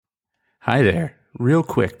Hi there. Real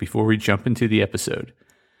quick before we jump into the episode.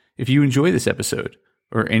 If you enjoy this episode,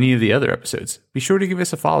 or any of the other episodes, be sure to give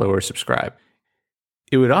us a follow or subscribe.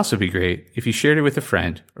 It would also be great if you shared it with a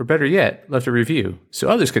friend, or better yet, left a review so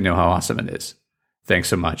others can know how awesome it is. Thanks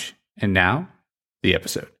so much. And now, the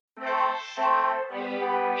episode.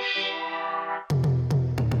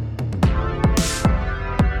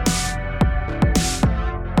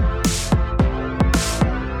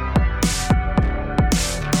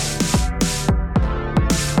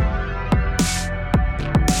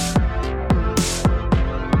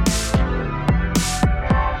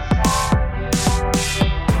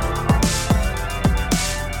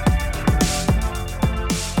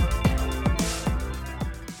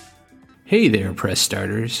 Hey there, Press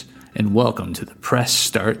Starters, and welcome to the Press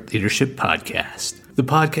Start Leadership Podcast, the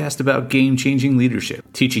podcast about game-changing leadership,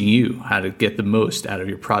 teaching you how to get the most out of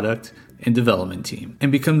your product and development team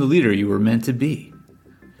and become the leader you were meant to be.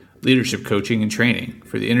 Leadership coaching and training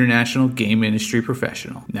for the international game industry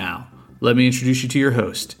professional. Now, let me introduce you to your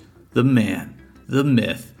host, the man, the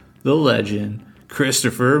myth, the legend,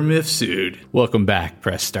 Christopher Mifsud. Welcome back,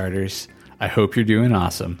 Press Starters. I hope you're doing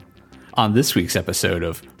awesome. On this week's episode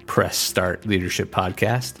of Press Start Leadership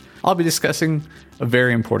Podcast, I'll be discussing a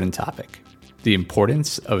very important topic, the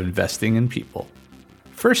importance of investing in people.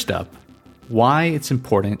 First up, why it's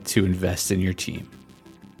important to invest in your team.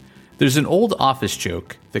 There's an old office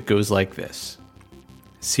joke that goes like this.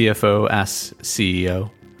 CFO asks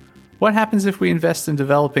CEO, what happens if we invest in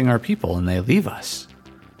developing our people and they leave us?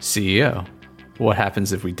 CEO, what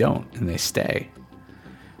happens if we don't and they stay?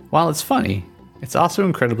 While it's funny, it's also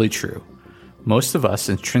incredibly true. Most of us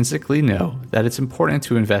intrinsically know that it's important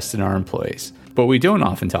to invest in our employees, but we don't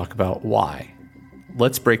often talk about why.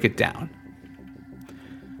 Let's break it down.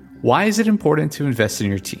 Why is it important to invest in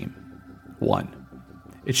your team? 1.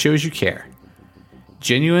 It shows you care.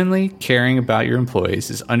 Genuinely caring about your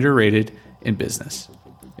employees is underrated in business.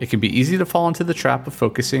 It can be easy to fall into the trap of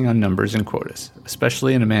focusing on numbers and quotas,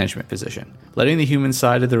 especially in a management position, letting the human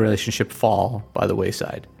side of the relationship fall by the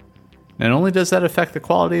wayside. Not only does that affect the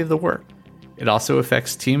quality of the work, it also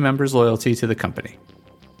affects team members' loyalty to the company.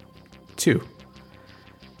 2.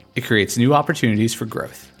 It creates new opportunities for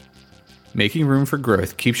growth. Making room for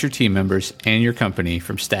growth keeps your team members and your company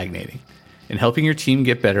from stagnating, and helping your team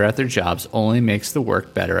get better at their jobs only makes the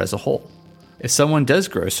work better as a whole. If someone does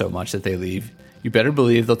grow so much that they leave, you better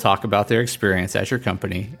believe they'll talk about their experience at your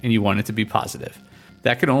company, and you want it to be positive.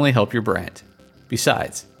 That can only help your brand.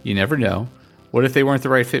 Besides, you never know, what if they weren't the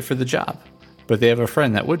right fit for the job, but they have a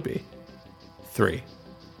friend that would be? 3.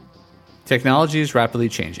 Technology is rapidly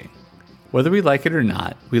changing. Whether we like it or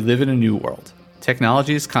not, we live in a new world.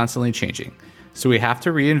 Technology is constantly changing, so we have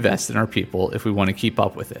to reinvest in our people if we want to keep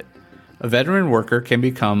up with it. A veteran worker can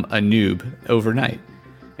become a noob overnight,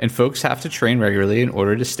 and folks have to train regularly in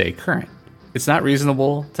order to stay current. It's not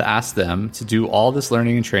reasonable to ask them to do all this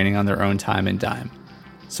learning and training on their own time and dime,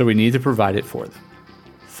 so we need to provide it for them.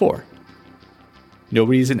 4.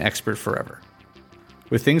 Nobody's an expert forever.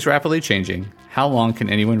 With things rapidly changing, how long can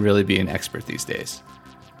anyone really be an expert these days?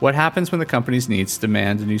 What happens when the company's needs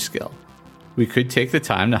demand a new skill? We could take the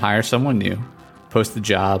time to hire someone new, post the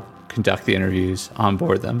job, conduct the interviews,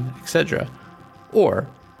 onboard them, etc. Or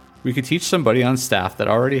we could teach somebody on staff that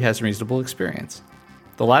already has reasonable experience.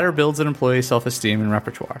 The latter builds an employee's self-esteem and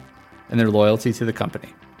repertoire, and their loyalty to the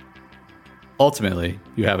company. Ultimately,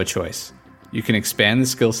 you have a choice. You can expand the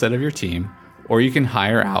skill set of your team, or you can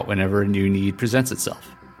hire out whenever a new need presents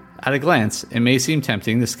itself. At a glance, it may seem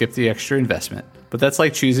tempting to skip the extra investment, but that's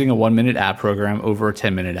like choosing a 1-minute ad program over a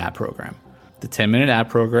 10-minute ad program. The 10-minute ad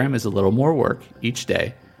program is a little more work each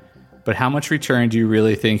day, but how much return do you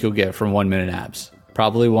really think you'll get from 1-minute abs?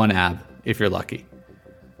 Probably 1 ab, if you're lucky.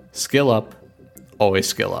 Skill up, always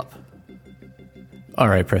skill up. All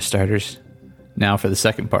right, Press Starters. Now for the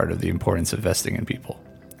second part of the importance of investing in people.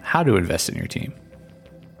 How to invest in your team.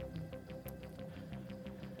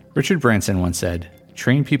 Richard Branson once said,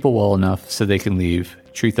 train people well enough so they can leave,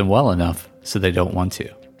 treat them well enough so they don't want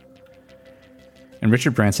to. And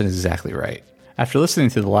Richard Branson is exactly right. After listening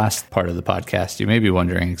to the last part of the podcast, you may be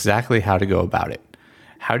wondering exactly how to go about it.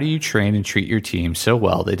 How do you train and treat your team so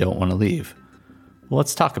well they don't want to leave? Well,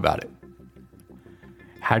 let's talk about it.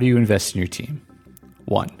 How do you invest in your team?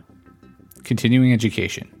 1. Continuing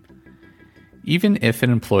education. Even if an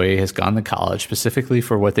employee has gone to college specifically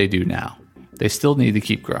for what they do now, they still need to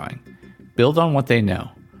keep growing. Build on what they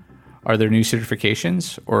know. Are there new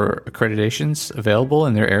certifications or accreditations available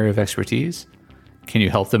in their area of expertise? Can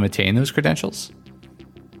you help them attain those credentials?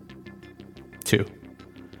 2.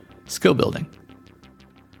 Skill building.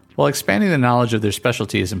 While expanding the knowledge of their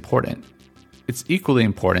specialty is important, it's equally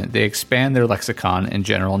important they expand their lexicon and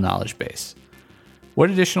general knowledge base. What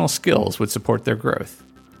additional skills would support their growth?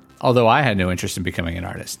 Although I had no interest in becoming an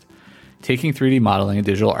artist, taking 3D modeling and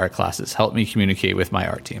digital art classes helped me communicate with my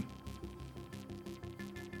art team.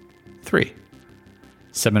 3.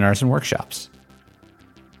 Seminars and workshops.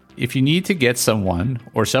 If you need to get someone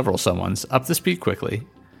or several someones up to speed quickly,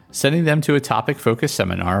 sending them to a topic-focused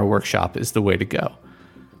seminar or workshop is the way to go.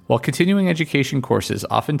 While continuing education courses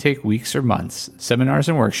often take weeks or months, seminars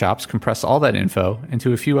and workshops compress all that info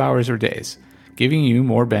into a few hours or days, giving you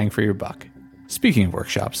more bang for your buck. Speaking of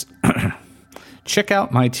workshops, check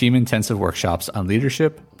out my team-intensive workshops on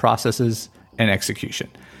leadership, processes, and execution.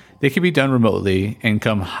 They can be done remotely and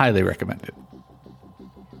come highly recommended.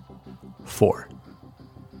 4.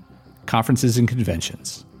 Conferences and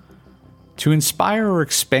conventions. To inspire or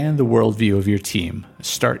expand the worldview of your team,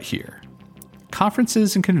 start here.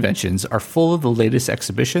 Conferences and conventions are full of the latest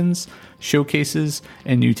exhibitions, showcases,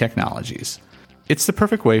 and new technologies. It's the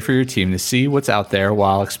perfect way for your team to see what's out there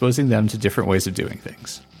while exposing them to different ways of doing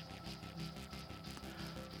things.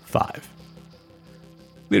 5.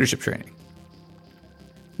 Leadership training.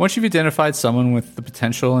 Once you've identified someone with the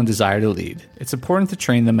potential and desire to lead, it's important to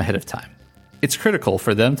train them ahead of time. It's critical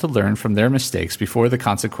for them to learn from their mistakes before the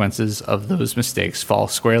consequences of those mistakes fall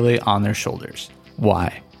squarely on their shoulders.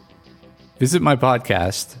 Why? Visit my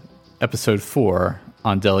podcast, episode 4,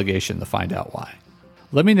 on delegation to find out why.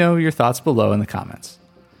 Let me know your thoughts below in the comments.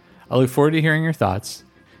 I look forward to hearing your thoughts,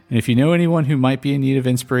 and if you know anyone who might be in need of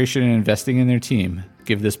inspiration and investing in their team,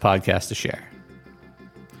 give this podcast a share.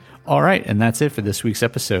 All right, and that's it for this week's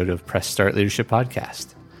episode of Press Start Leadership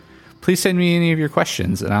Podcast. Please send me any of your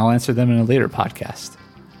questions, and I'll answer them in a later podcast.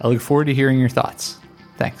 I look forward to hearing your thoughts.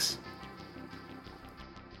 Thanks.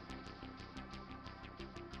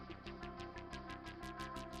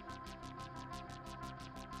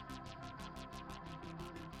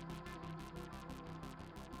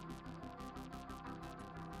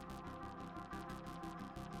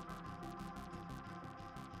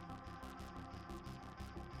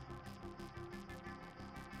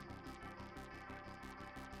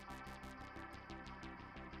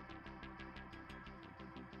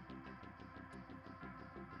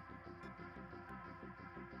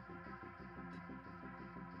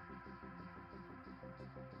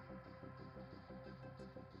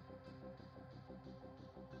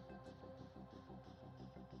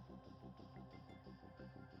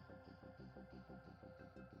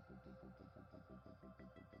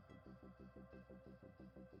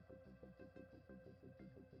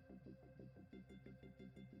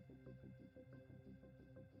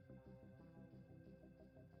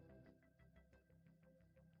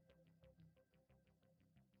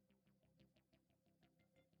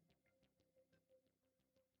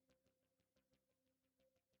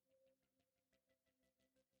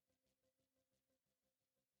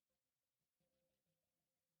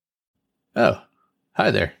 Oh, hi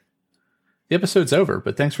there. The episode's over,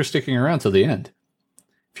 but thanks for sticking around till the end.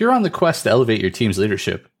 If you're on the quest to elevate your team's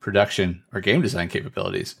leadership, production, or game design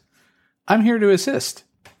capabilities, I'm here to assist.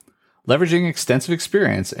 Leveraging extensive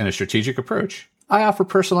experience and a strategic approach, I offer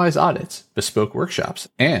personalized audits, bespoke workshops,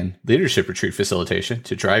 and leadership retreat facilitation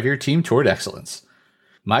to drive your team toward excellence.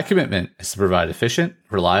 My commitment is to provide efficient,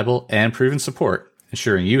 reliable, and proven support,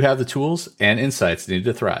 ensuring you have the tools and insights needed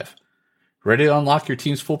to thrive. Ready to unlock your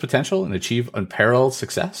team's full potential and achieve unparalleled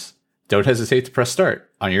success? Don't hesitate to press start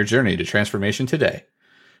on your journey to transformation today.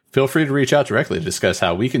 Feel free to reach out directly to discuss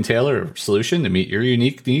how we can tailor a solution to meet your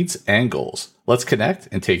unique needs and goals. Let's connect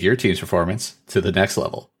and take your team's performance to the next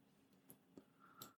level.